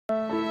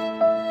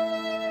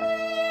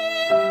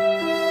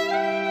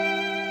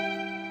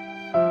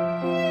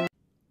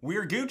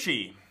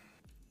Gucci.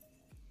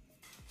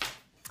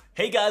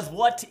 Hey guys,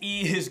 what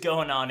is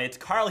going on? It's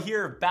Carl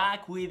here,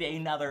 back with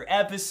another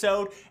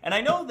episode, and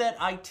I know that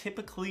I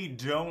typically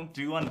don't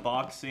do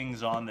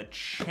unboxings on the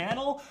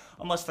channel,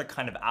 unless they're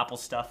kind of Apple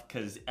stuff,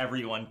 because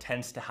everyone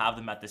tends to have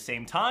them at the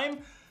same time.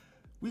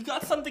 We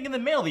got something in the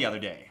mail the other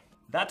day.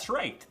 That's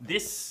right,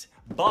 this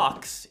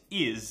box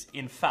is,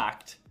 in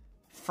fact,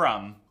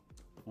 from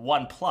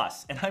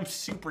Oneplus, and I'm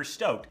super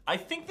stoked. I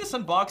think this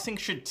unboxing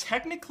should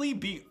technically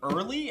be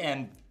early,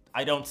 and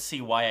I don't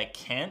see why I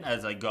can't,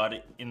 as I got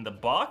it in the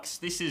box.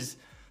 This is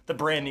the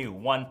brand new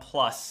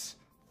Oneplus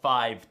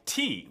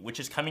 5T, which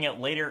is coming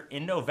out later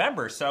in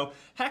November. So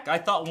heck, I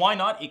thought, why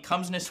not? It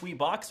comes in a sweet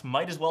box.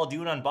 Might as well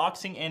do an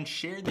unboxing and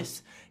share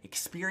this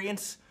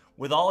experience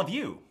with all of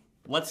you.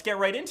 Let's get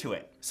right into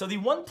it. So the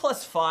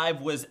Oneplus 5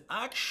 was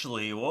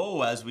actually,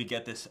 whoa, as we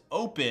get this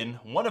open,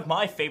 one of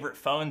my favorite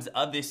phones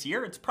of this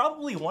year. It's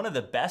probably one of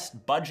the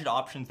best budget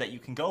options that you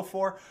can go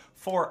for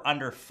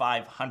under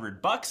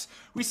 500 bucks.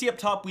 We see up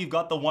top, we've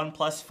got the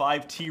Oneplus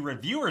 5T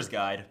reviewer's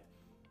guide.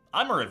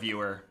 I'm a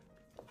reviewer.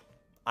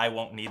 I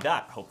won't need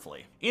that,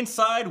 hopefully.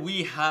 Inside,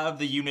 we have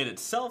the unit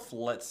itself.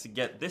 Let's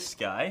get this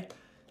guy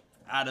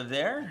out of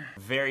there.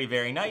 Very,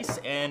 very nice.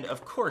 And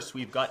of course,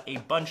 we've got a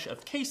bunch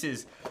of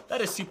cases. That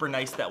is super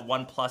nice that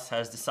OnePlus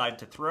has decided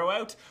to throw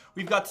out.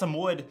 We've got some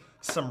wood,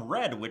 some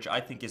red, which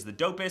I think is the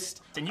dopest.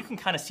 And you can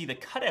kind of see the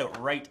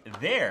cutout right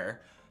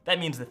there. That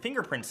means the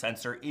fingerprint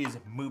sensor is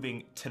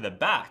moving to the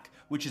back,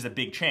 which is a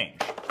big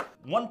change.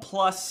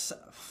 OnePlus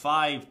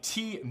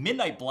 5T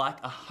Midnight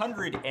Black,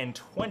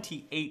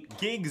 128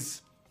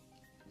 gigs.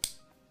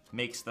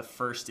 Makes the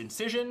first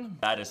incision.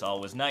 That is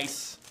always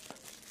nice.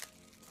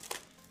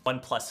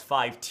 Oneplus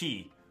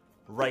 5T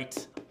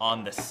right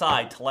on the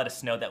side to let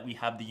us know that we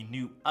have the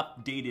new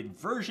updated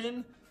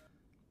version.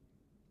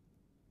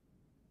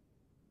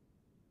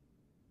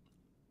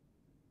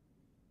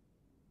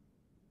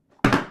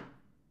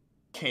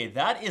 Okay,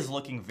 that is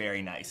looking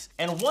very nice.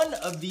 And one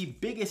of the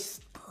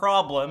biggest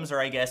problems,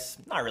 or I guess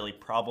not really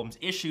problems,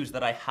 issues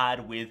that I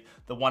had with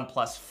the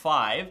OnePlus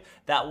 5,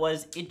 that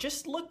was it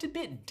just looked a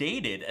bit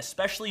dated,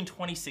 especially in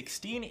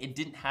 2016. It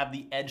didn't have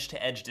the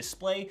edge-to-edge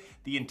display.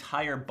 The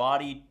entire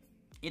body,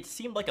 it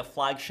seemed like a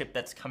flagship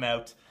that's come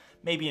out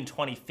maybe in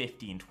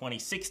 2015,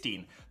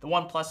 2016. The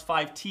OnePlus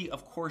 5T,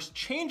 of course,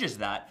 changes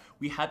that.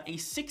 We have a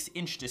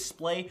 6-inch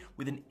display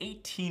with an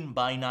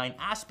 18:9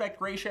 aspect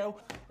ratio.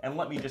 And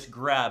let me just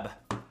grab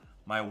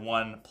my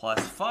OnePlus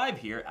 5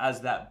 here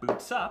as that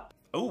boots up.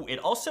 Oh, it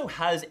also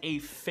has a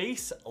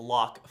face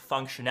lock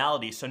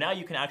functionality. So now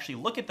you can actually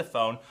look at the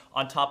phone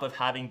on top of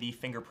having the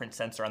fingerprint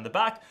sensor on the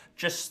back,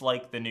 just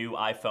like the new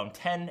iPhone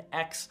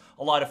XS.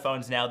 A lot of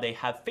phones now, they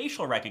have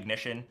facial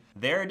recognition.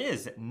 There it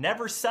is,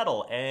 never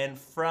settle. And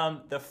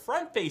from the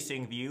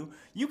front-facing view,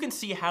 you can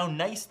see how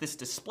nice this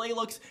display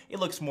looks. It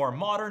looks more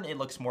modern, it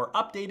looks more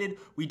updated.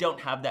 We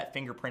don't have that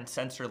fingerprint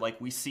sensor like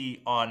we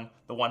see on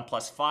the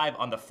OnePlus 5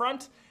 on the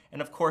front.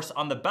 And of course,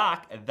 on the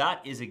back,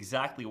 that is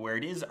exactly where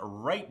it is,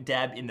 right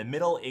dab in the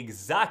middle,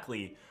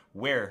 exactly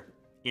where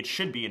it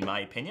should be, in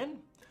my opinion.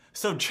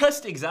 So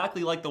just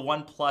exactly like the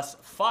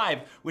OnePlus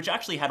 5, which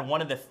actually had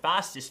one of the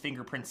fastest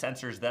fingerprint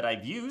sensors that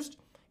I've used,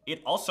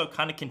 it also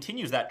kind of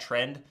continues that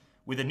trend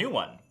with a new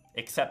one,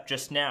 except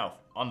just now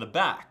on the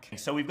back.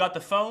 So we've got the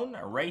phone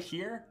right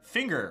here,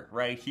 finger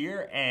right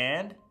here,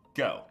 and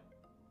go.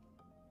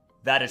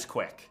 That is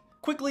quick.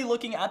 Quickly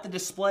looking at the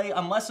display,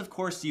 unless of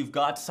course you've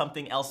got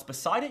something else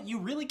beside it, you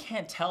really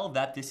can't tell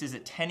that this is a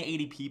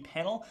 1080p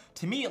panel.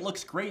 To me, it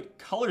looks great,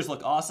 colors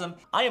look awesome.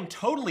 I am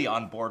totally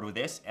on board with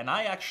this, and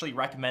I actually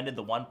recommended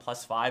the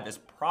OnePlus 5 as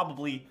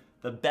probably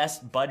the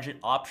best budget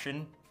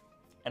option.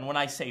 And when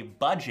I say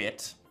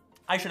budget,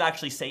 I should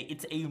actually say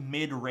it's a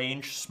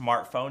mid-range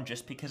smartphone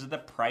just because of the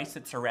price.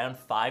 It's around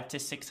 $500 to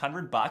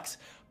 $600,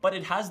 but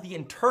it has the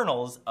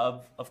internals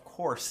of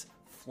course,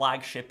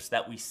 flagships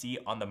that we see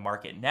on the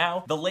market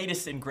now. The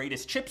latest and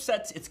greatest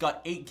chipsets, it's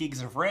got 8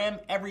 gigs of RAM.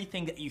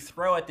 Everything that you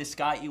throw at this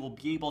guy, it will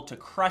be able to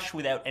crush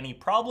without any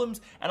problems.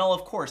 And I'll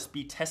of course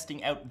be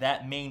testing out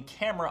that main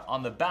camera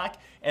on the back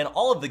and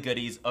all of the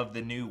goodies of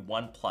the new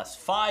OnePlus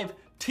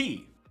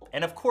 5T.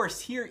 And of course,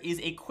 here is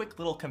a quick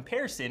little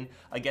comparison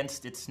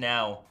against its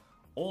now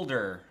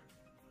older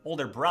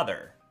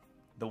brother,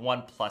 the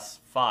OnePlus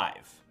 5.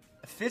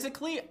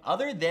 Physically,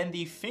 other than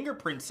the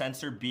fingerprint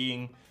sensor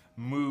being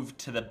moved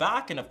to the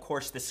back and of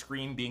course the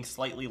screen being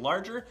slightly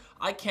larger,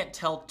 I can't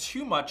tell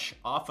too much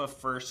off of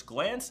first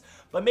glance,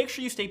 but make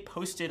sure you stay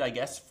posted, I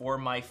guess, for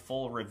my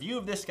full review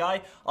of this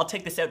guy. I'll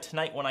take this out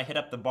tonight when I hit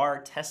up the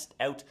bar, test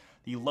out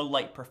the low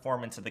light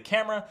performance of the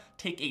camera,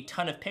 take a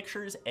ton of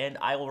pictures, and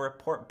I will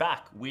report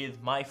back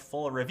with my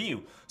full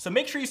review. So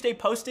make sure you stay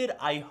posted.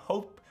 I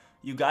hope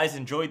you guys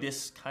enjoyed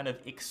this kind of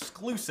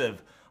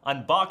exclusive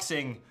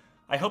unboxing.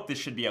 I hope this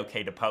should be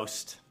okay to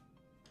post.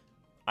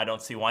 I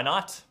don't see why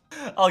not.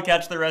 I'll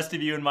catch the rest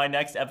of you in my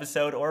next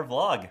episode or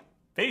vlog.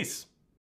 Peace.